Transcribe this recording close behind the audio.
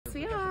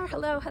are.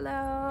 Hello,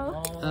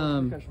 hello.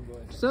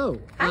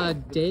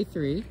 Day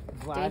three.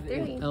 Day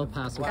 3. El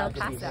Paso. El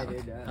Paso.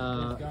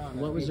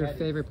 What was your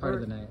favorite part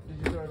of the night?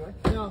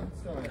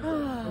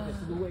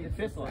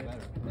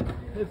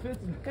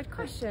 Good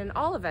question.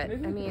 All of it. I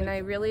mean, I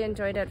really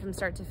enjoyed it from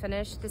start to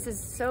finish. This is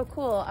so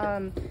cool.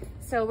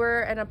 So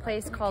we're in a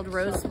place called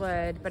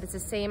RoseWood, but it's the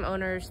same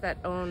owners that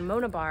own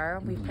Mona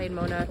Bar. We've played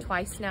Mona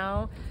twice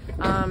now,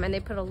 and they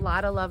put a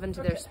lot of love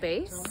into their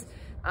space.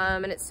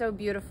 And it's so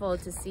beautiful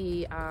to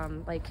see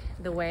like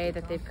the way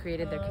that they've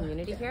created their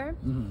community here.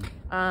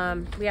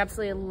 We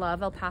absolutely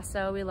love El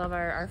Paso. We love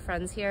our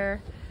friends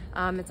here.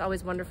 It's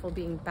always wonderful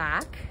being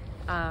back.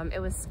 It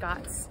was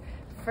Scott's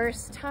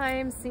first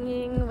time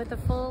singing with a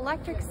full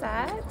electric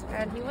set,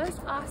 and he was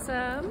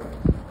awesome.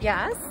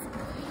 Yes.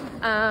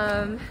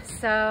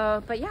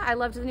 But yeah, I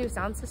loved the new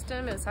sound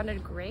system. It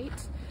sounded great.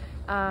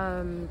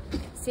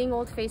 Seeing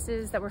old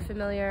faces that were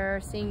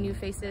familiar, seeing new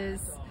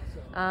faces,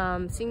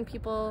 seeing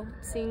people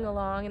sing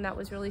along, and that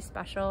was really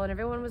special, and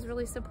everyone was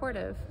really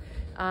supportive.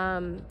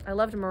 I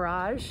loved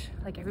Mirage.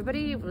 Like,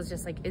 everybody was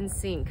just like in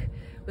sync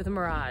with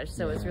Mirage,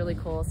 so it was really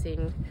cool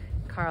seeing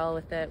Carl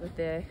with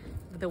the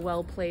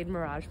well-played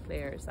Mirage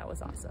players. That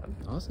was awesome.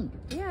 Awesome.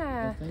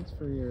 Yeah. Well, thanks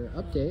for your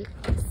update.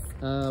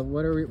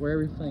 Where are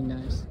we playing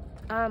next?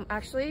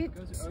 Actually,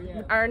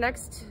 our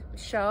next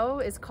show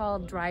is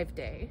called Drive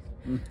Day.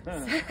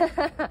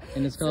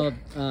 And it's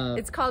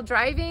called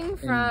driving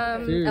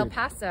from El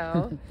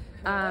Paso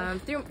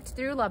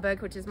through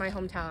Lubbock, which is my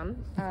hometown,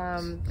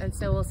 and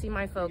so we'll see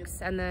my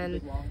folks, and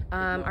then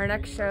our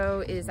next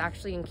show is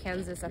actually in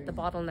Kansas at the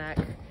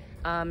Bottleneck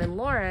in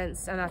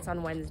Lawrence, and that's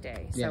on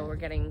Wednesday. So we're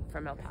getting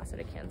from El Paso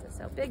to Kansas,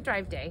 so big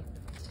drive day.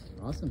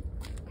 Awesome.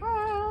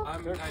 I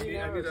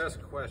need to ask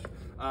a question.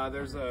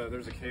 There's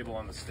a cable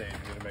on the stage.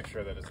 We need to make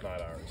sure that it's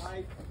not ours.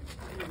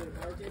 Is it a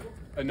power cable?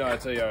 No,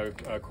 it's a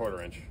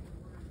 1/4 inch.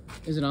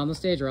 Is it on the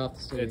stage or off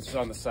the stage? It's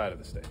on the side of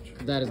the stage.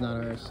 That is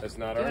not ours. It's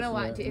not I ours? don't know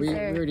what, We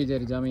already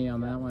did a dummy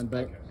on that one,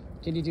 but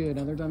can you do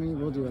another dummy?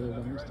 We'll do other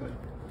dummies too.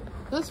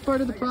 That's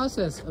part of the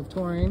process of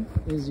touring,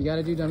 is you got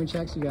to do dummy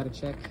checks. You got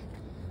to check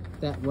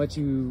that what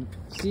you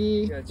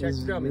see is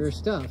your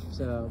stuff.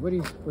 So what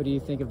do you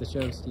think of the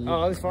show, Steve?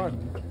 Oh, it was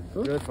fun.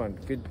 Cool. Really fun.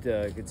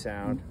 Good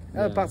sound.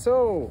 Yeah. El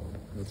Paso.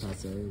 El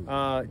Paso.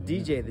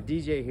 The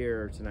DJ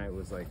here tonight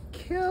was like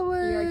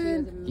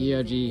killing.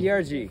 ERG.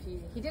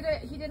 He did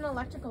an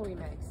electrical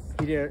remix.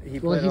 He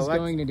Well, played he's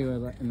going to do it.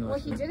 Well,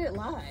 he did it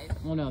live.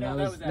 Oh no, that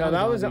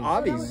was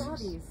Obby's.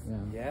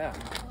 Yeah.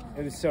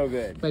 It was so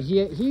good. But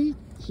he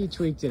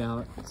tweaked it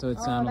out, so it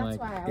sounded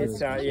like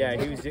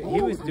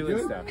he was doing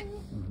stuff.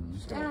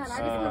 Man, I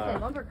just want to play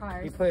Lumber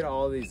Cars. He played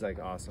all these like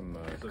awesome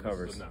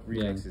covers,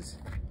 remixes.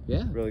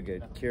 Yeah. Really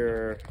good.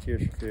 Cure,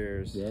 Tears for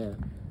Fears. Yeah.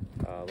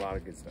 A lot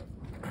of good stuff.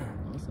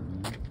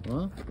 Awesome, man.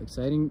 Well,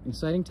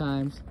 exciting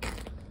times.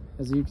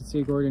 As you can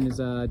see, Gordon is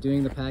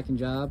doing the packing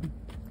job.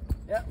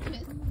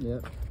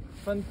 Yep.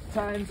 Fun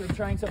times of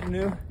trying something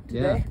new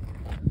today.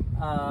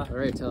 Yeah. All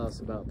right, tell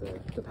us about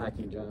the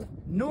packing job.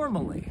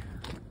 Normally,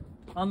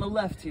 on the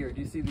left here,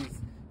 do you see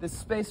this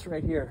space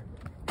right here?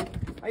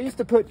 I used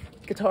to put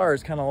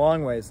guitars kind of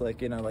long ways,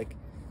 it's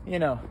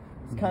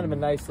kind of a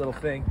nice little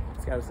thing.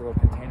 It's got its little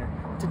container.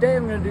 Today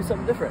I'm going to do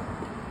something different.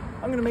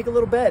 I'm going to make a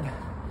little bed,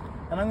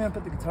 and I'm going to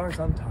put the guitars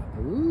on top.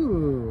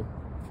 Ooh.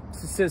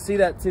 So see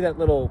that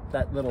little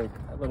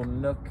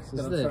nook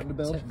that I'm starting to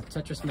build?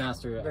 Tetris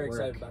Master at Very work.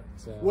 excited about it.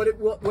 So.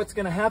 What's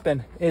going to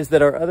happen is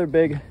that our other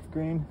big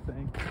green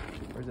thing,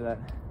 where's it at?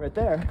 Right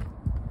there,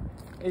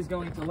 is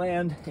going to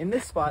land in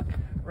this spot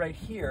right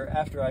here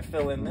after I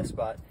fill in this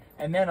spot,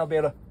 and then I'll be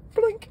able to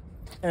blink,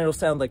 and it'll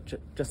sound like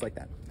just like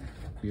that.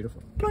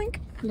 Beautiful.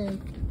 Blink.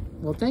 Blink.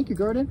 Well, thank you,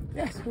 Gordon.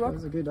 Yes, you're That welcome.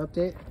 was a good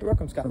update. You're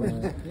welcome, Scott.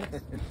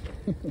 Yes.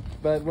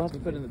 But we'll have to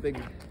put in the big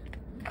boys.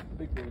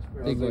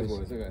 Big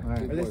boys. Okay. All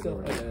right. Are they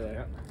still?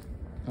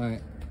 All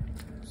right.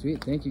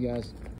 Sweet. Thank you, guys.